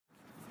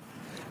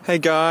Hey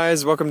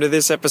guys, welcome to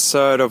this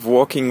episode of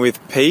Walking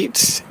with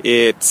Pete.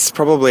 It's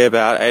probably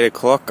about 8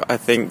 o'clock, I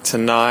think,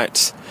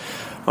 tonight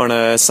on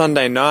a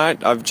Sunday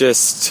night. I've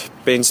just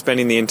been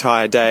spending the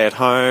entire day at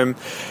home,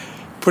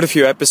 put a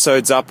few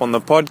episodes up on the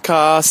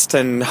podcast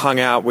and hung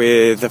out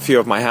with a few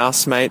of my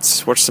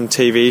housemates, watched some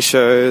TV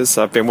shows.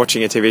 I've been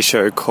watching a TV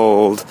show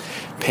called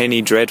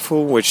Penny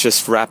Dreadful, which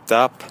just wrapped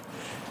up.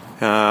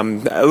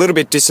 A little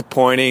bit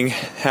disappointing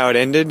how it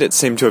ended. It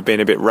seemed to have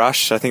been a bit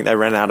rushed. I think they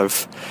ran out of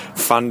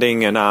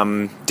funding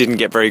and didn't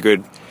get very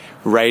good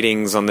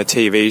ratings on the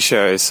TV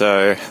show,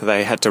 so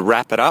they had to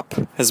wrap it up,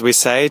 as we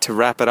say, to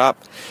wrap it up,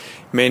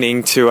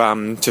 meaning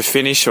to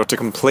finish or to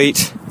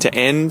complete, to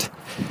end.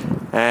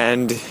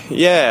 And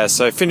yeah,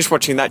 so I finished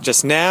watching that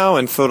just now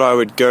and thought I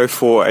would go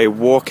for a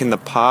walk in the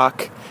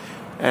park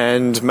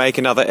and make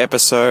another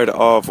episode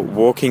of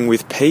Walking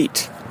with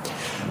Pete.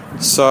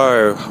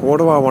 So, what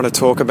do I want to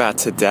talk about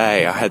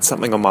today? I had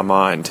something on my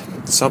mind.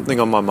 So I've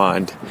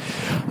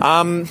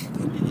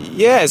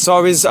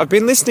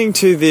been listening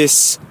to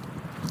this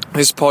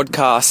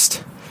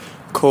podcast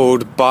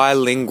called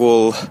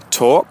Bilingual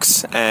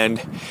Talks, and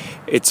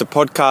it's a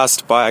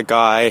podcast by a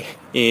guy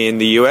in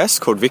the US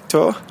called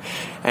Victor,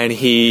 and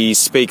he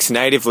speaks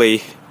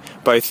natively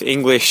both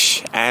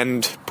English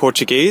and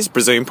Portuguese,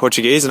 Brazilian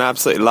Portuguese, and I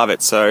absolutely love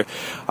it. So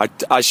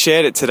I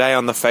shared it today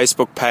on the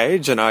Facebook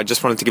page, and I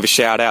just wanted to give a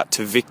shout out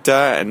to Victor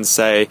and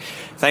say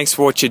thanks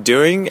for what you're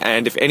doing.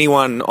 And if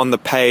anyone on the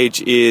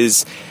page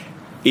is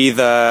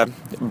either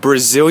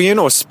Brazilian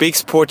or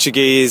speaks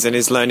Portuguese and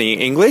is learning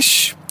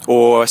English,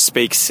 or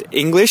speaks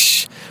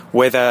English,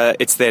 whether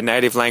it's their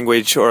native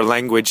language or a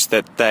language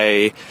that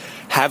they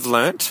have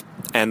learnt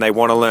and they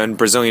want to learn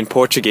Brazilian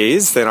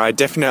Portuguese, then I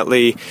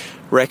definitely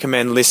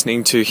recommend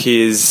listening to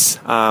his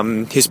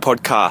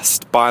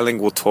podcast,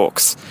 Bilingual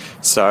Talks.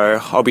 So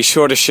I'll be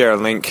sure to share a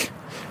link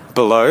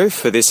below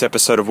for this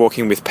episode of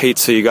Walking with Pete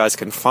so you guys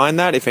can find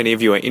that if any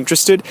of you are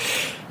interested,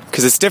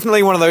 because it's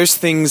definitely one of those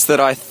things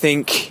that I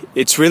think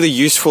it's really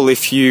useful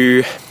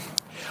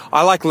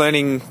I like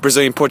learning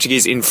Brazilian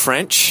Portuguese in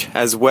French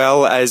as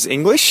well as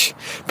English,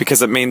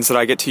 because it means that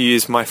I get to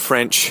use my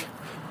French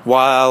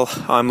while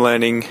I'm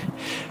learning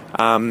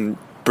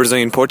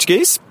Brazilian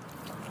Portuguese.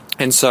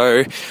 And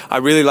so I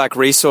really like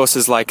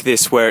resources like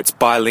this where it's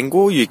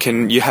bilingual.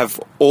 You have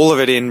all of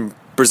it in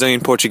Brazilian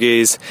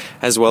Portuguese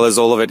as well as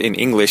all of it in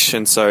English.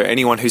 And so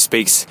anyone who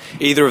speaks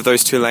either of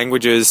those two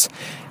languages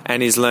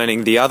and is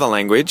learning the other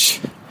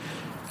language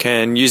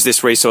can use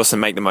this resource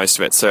and make the most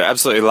of it. So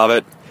absolutely love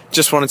it.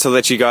 Just wanted to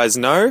let you guys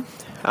know.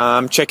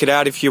 Check it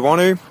out if you want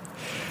to.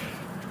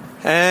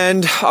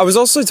 And I was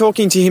also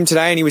talking to him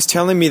today, and he was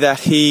telling me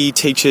that he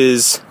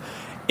teaches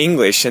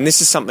English, and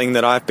this is something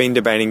that I've been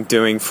debating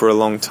doing for a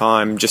long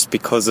time just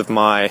because of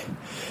my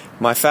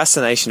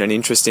fascination and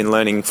interest in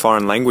learning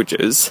foreign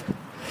languages.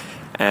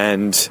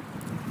 And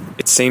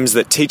it seems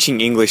that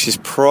teaching English is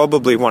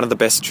probably one of the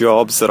best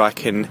jobs that I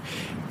can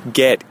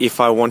get if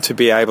I want to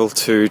be able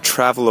to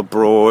travel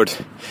abroad,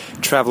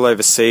 travel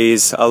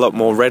overseas a lot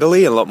more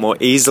readily, a lot more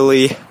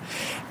easily,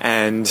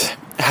 and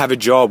have a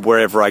job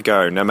wherever I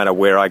go, no matter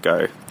where I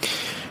go.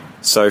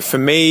 So for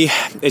me,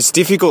 it's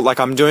difficult. Like,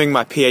 I'm doing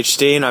my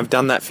PhD and I've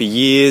done that for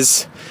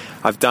years.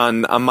 I've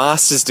done a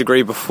master's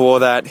degree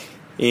before that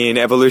in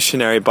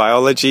evolutionary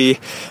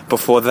biology.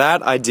 Before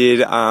that, I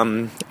did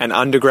an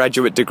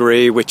undergraduate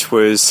degree, which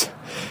was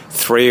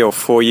 3 or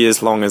 4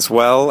 years long as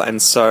well.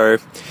 And so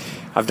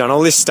I've done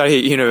all this study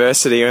at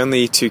university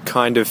only to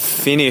kind of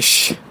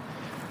finish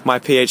my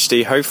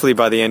PhD, hopefully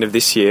by the end of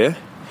this year,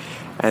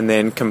 and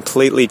then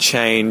completely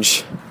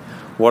change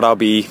what I'll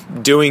be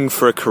doing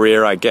for a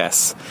career, I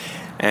guess.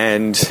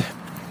 And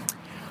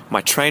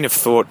my train of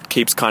thought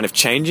keeps kind of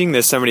changing.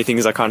 There's so many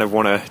things I kind of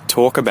want to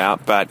talk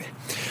about, but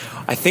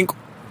I think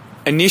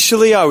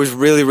initially I was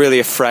really, really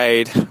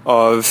afraid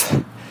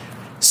of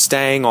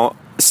staying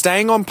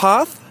on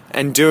path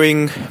and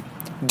doing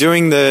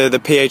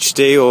the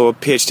PhD or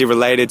PhD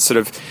related sort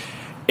of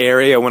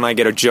area when I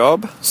get a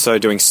job. So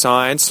doing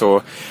science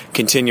or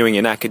continuing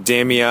in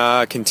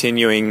academia,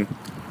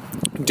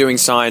 doing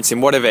science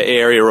in whatever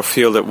area or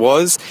field it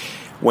was,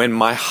 when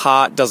my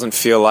heart doesn't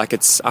feel like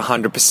it's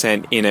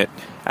 100% in it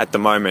at the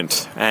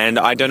moment. And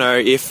I don't know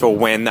if or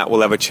when that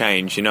will ever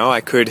change. I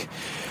could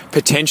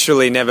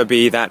potentially never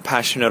be that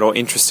passionate or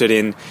interested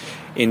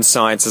in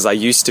science as I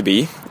used to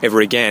be ever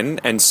again.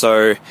 And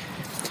so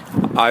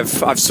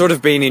I've sort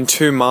of been in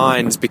two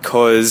minds,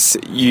 because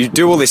you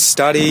do all this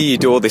study, you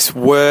do all this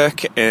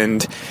work,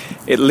 and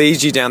it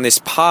leads you down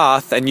this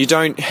path, and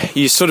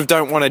you sort of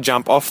don't want to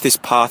jump off this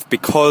path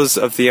because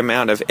of the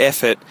amount of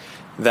effort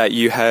that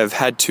you have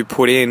had to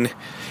put in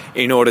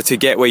order to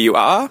get where you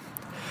are.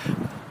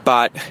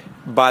 But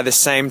by the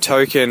same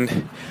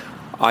token,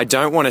 I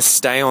don't want to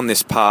stay on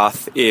this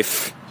path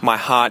if my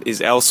heart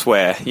is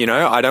elsewhere.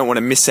 I don't want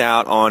to miss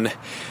out on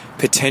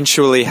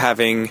potentially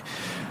having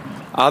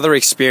other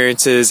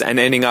experiences and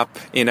ending up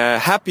in a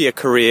happier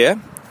career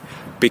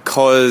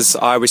because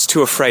I was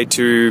too afraid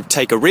to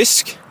take a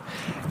risk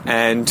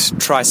and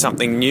try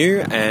something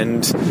new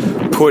and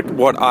put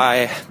what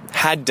I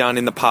had done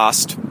in the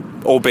past,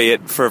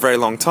 albeit for a very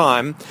long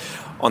time,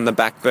 on the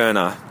back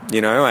burner,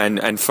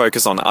 and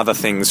focus on other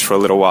things for a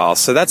little while.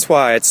 So that's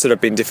why it's sort of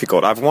been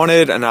difficult. I've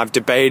wanted and I've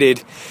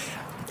debated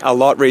a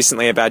lot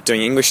recently about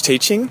doing English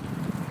teaching.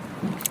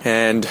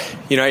 And,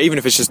 even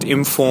if it's just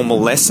informal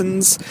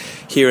lessons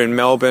here in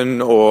Melbourne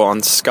or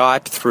on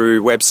Skype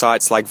through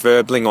websites like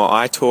Verbling or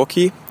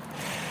italki.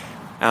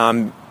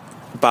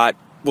 But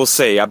we'll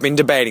see. I've been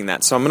debating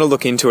that. So I'm going to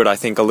look into it, I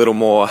think, a little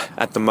more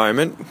at the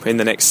moment in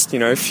the next,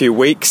 few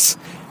weeks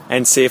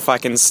and see if I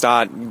can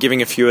start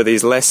giving a few of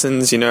these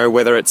lessons,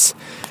 whether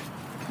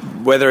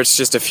it's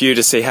just a few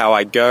to see how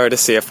I go, to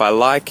see if I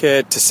like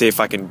it, to see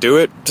if I can do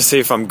it, to see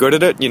if I'm good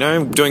at it.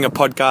 Doing a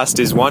podcast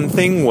is one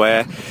thing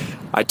where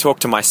I talk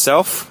to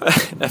myself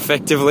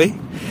effectively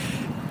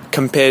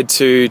compared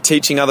to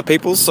teaching other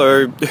people,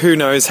 so who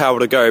knows how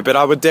it'll go. But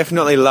I would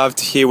definitely love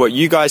to hear what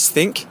you guys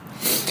think.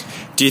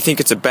 Do you think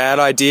it's a bad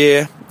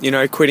idea,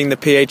 quitting the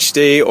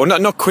PhD, or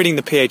not quitting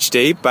the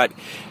PhD, but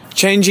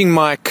changing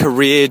my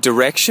career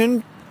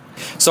direction?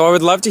 So I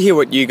would love to hear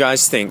what you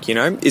guys think,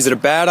 Is it a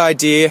bad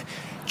idea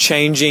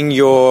changing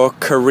your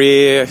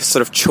career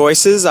sort of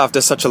choices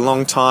after such a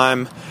long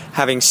time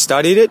having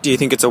studied it? Do you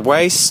think it's a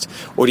waste,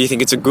 or do you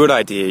think it's a good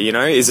idea?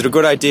 Is it a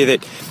good idea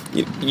that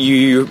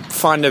you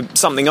find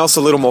something else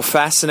a little more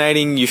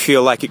fascinating? You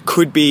feel like it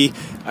could be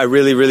a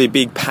really, really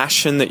big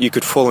passion that you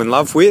could fall in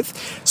love with.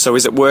 So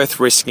is it worth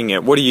risking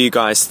it? What do you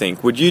guys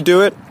think? Would you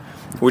do it?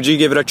 Would you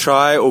give it a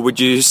try, or would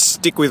you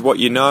stick with what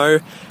you know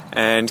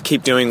and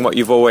keep doing what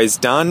you've always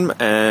done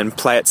and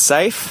play it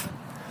safe?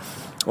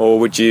 Or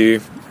would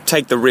you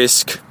take the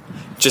risk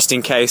just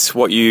in case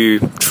what you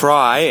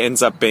try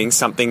ends up being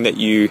something that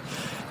you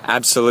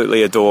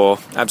absolutely adore,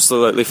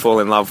 absolutely fall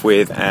in love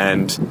with,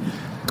 and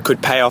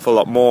could pay off a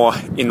lot more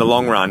in the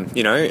long run,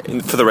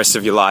 for the rest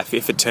of your life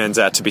if it turns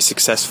out to be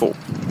successful.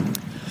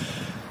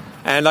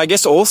 And I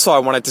guess also I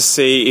wanted to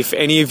see if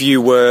any of you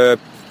were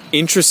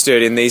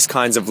interested in these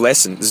kinds of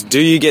lessons.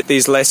 Do you get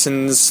these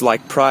lessons,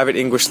 like private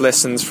English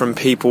lessons, from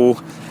people,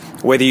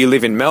 whether you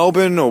live in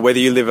Melbourne or whether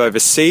you live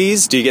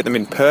overseas? Do you get them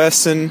in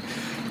person?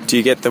 Do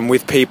you get them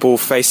with people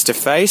face to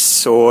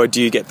face, or do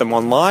you get them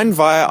online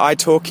via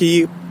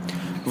italki,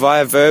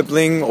 via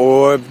Verbling,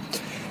 or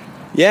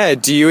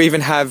do you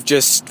even have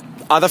just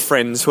other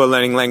friends who are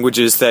learning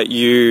languages that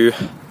you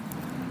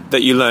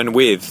learn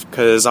with?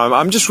 Because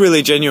I'm just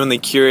really genuinely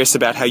curious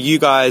about how you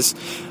guys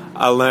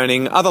are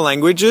learning other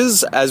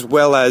languages, as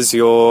well as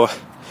your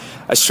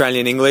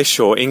Australian English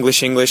or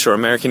English or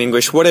American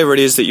English, whatever it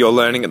is that you're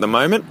learning at the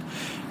moment.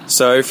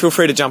 So feel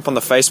free to jump on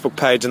the Facebook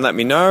page and let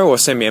me know, or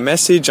send me a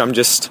message. I'm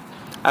just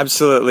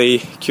absolutely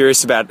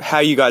curious about how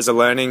you guys are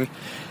learning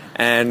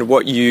and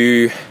what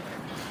you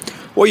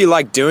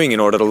like doing in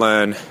order to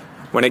learn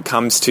when it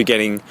comes to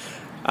getting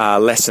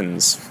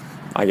lessons,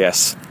 I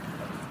guess.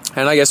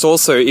 And I guess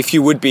also, if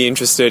you would be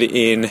interested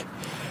in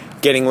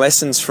getting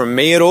lessons from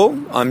me at all,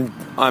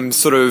 I'm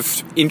sort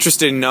of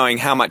interested in knowing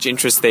how much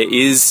interest there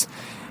is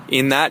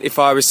in that. If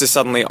I was to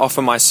suddenly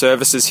offer my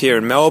services here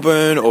in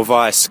Melbourne or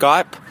via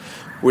Skype,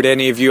 would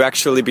any of you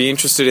actually be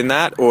interested in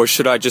that? Or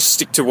should I just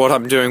stick to what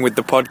I'm doing with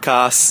the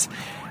podcast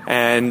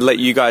and let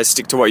you guys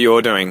stick to what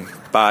you're doing?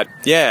 But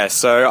yeah,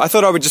 so I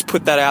thought I would just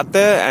put that out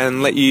there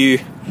and let you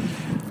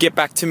get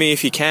back to me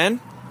if you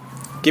can.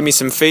 Give me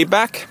some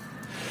feedback.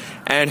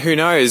 And who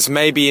knows,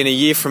 maybe in a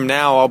year from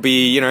now I'll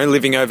be,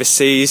 living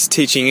overseas,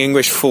 teaching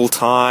English full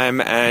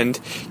time and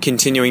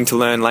continuing to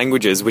learn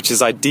languages, which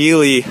is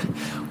ideally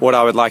what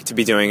I would like to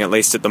be doing, at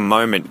least at the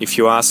moment. If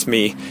you ask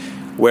me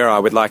where I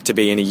would like to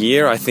be in a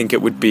year, I think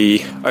it would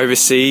be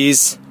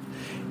overseas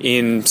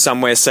in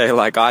somewhere, say,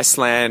 like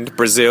Iceland,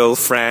 Brazil,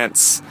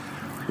 France,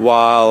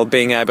 while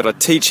being able to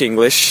teach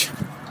English,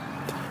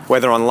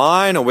 whether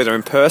online or whether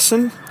in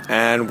person,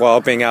 and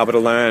while being able to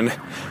learn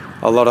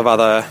a lot of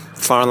other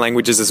foreign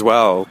languages as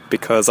well.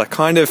 Because I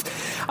kind of,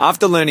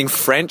 after learning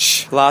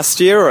French last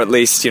year, or at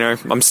least,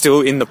 I'm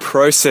still in the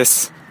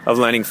process of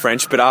learning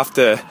French, but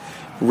after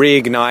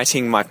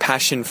reigniting my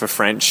passion for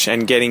French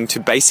and getting to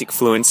basic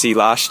fluency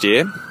last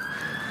year,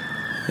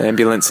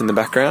 ambulance in the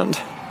background,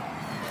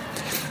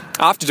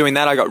 after doing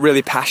that I got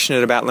really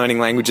passionate about learning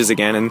languages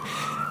again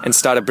and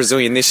started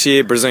Brazilian this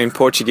year, Brazilian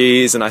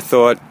Portuguese, and I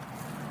thought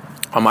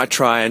I might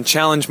try and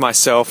challenge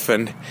myself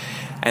and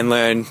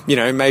learn,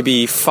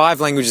 maybe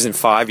 5 languages in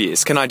 5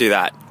 years. Can I do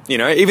that?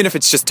 Even if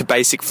it's just to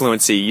basic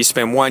fluency, you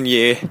spend 1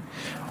 year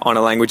on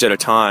a language at a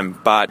time.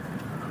 But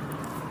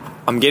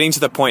I'm getting to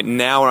the point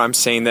now where I'm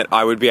seeing that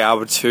I would be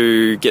able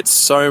to get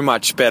so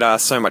much better,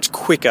 so much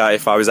quicker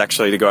if I was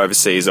actually to go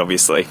overseas,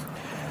 obviously.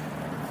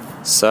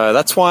 So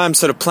that's why I'm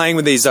sort of playing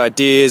with these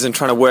ideas and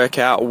trying to work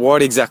out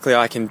what exactly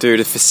I can do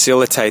to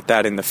facilitate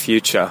that in the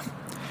future.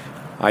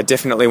 I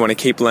definitely want to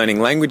keep learning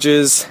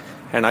languages,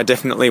 and I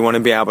definitely want to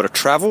be able to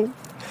travel.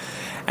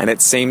 And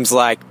it seems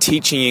like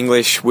teaching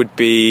English would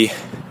be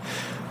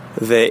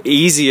the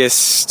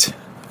easiest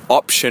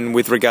option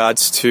with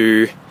regards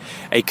to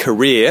a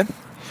career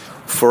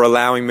for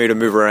allowing me to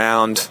move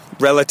around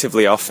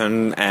relatively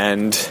often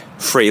and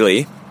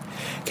freely,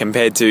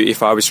 compared to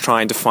if I was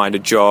trying to find a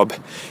job,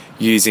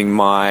 using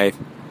my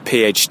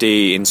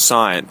PhD in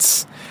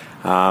science.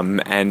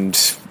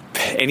 And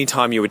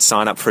anytime you would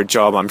sign up for a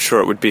job, I'm sure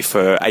it would be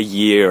for a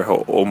year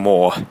or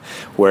more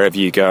wherever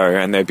you go,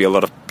 and there'd be a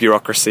lot of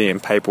bureaucracy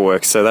and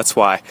paperwork, so that's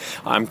why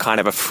I'm kind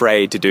of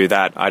afraid to do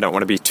that. I don't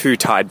want to be too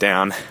tied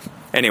down.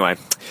 Anyway,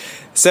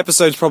 this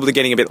episode's probably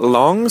getting a bit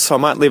long, so I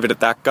might leave it at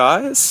that,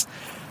 guys.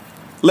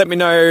 Let me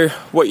know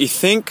what you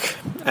think,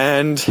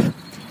 and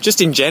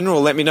just in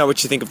general, let me know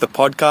what you think of the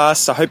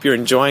podcast. I hope you're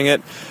enjoying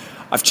it.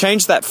 I've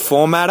changed that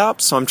format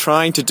up, so I'm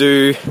trying to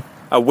do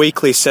a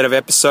weekly set of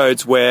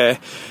episodes where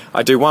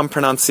I do one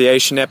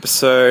pronunciation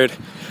episode,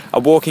 a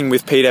Walking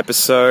with Pete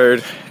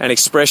episode, an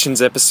expressions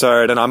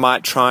episode, and I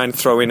might try and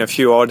throw in a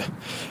few odd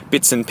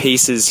bits and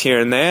pieces here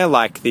and there,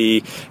 like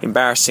the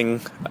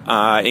embarrassing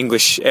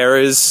English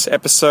errors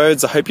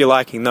episodes. I hope you're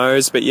liking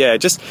those. But yeah,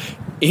 just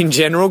in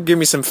general, give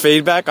me some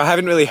feedback. I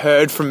haven't really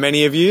heard from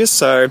many of you,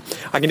 so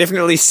I can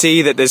definitely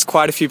see that there's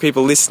quite a few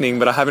people listening,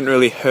 but I haven't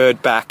really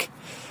heard back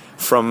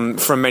from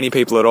many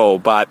people at all.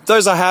 But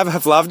those I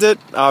have loved it.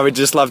 I would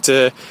just love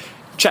to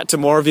chat to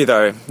more of you,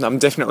 though. I'm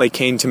definitely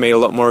keen to meet a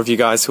lot more of you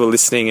guys who are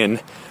listening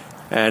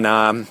and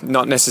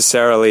not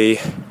necessarily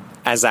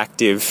as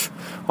active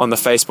on the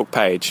Facebook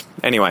page.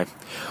 Anyway,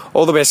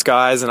 all the best,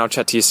 guys, and I'll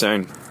chat to you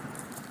soon.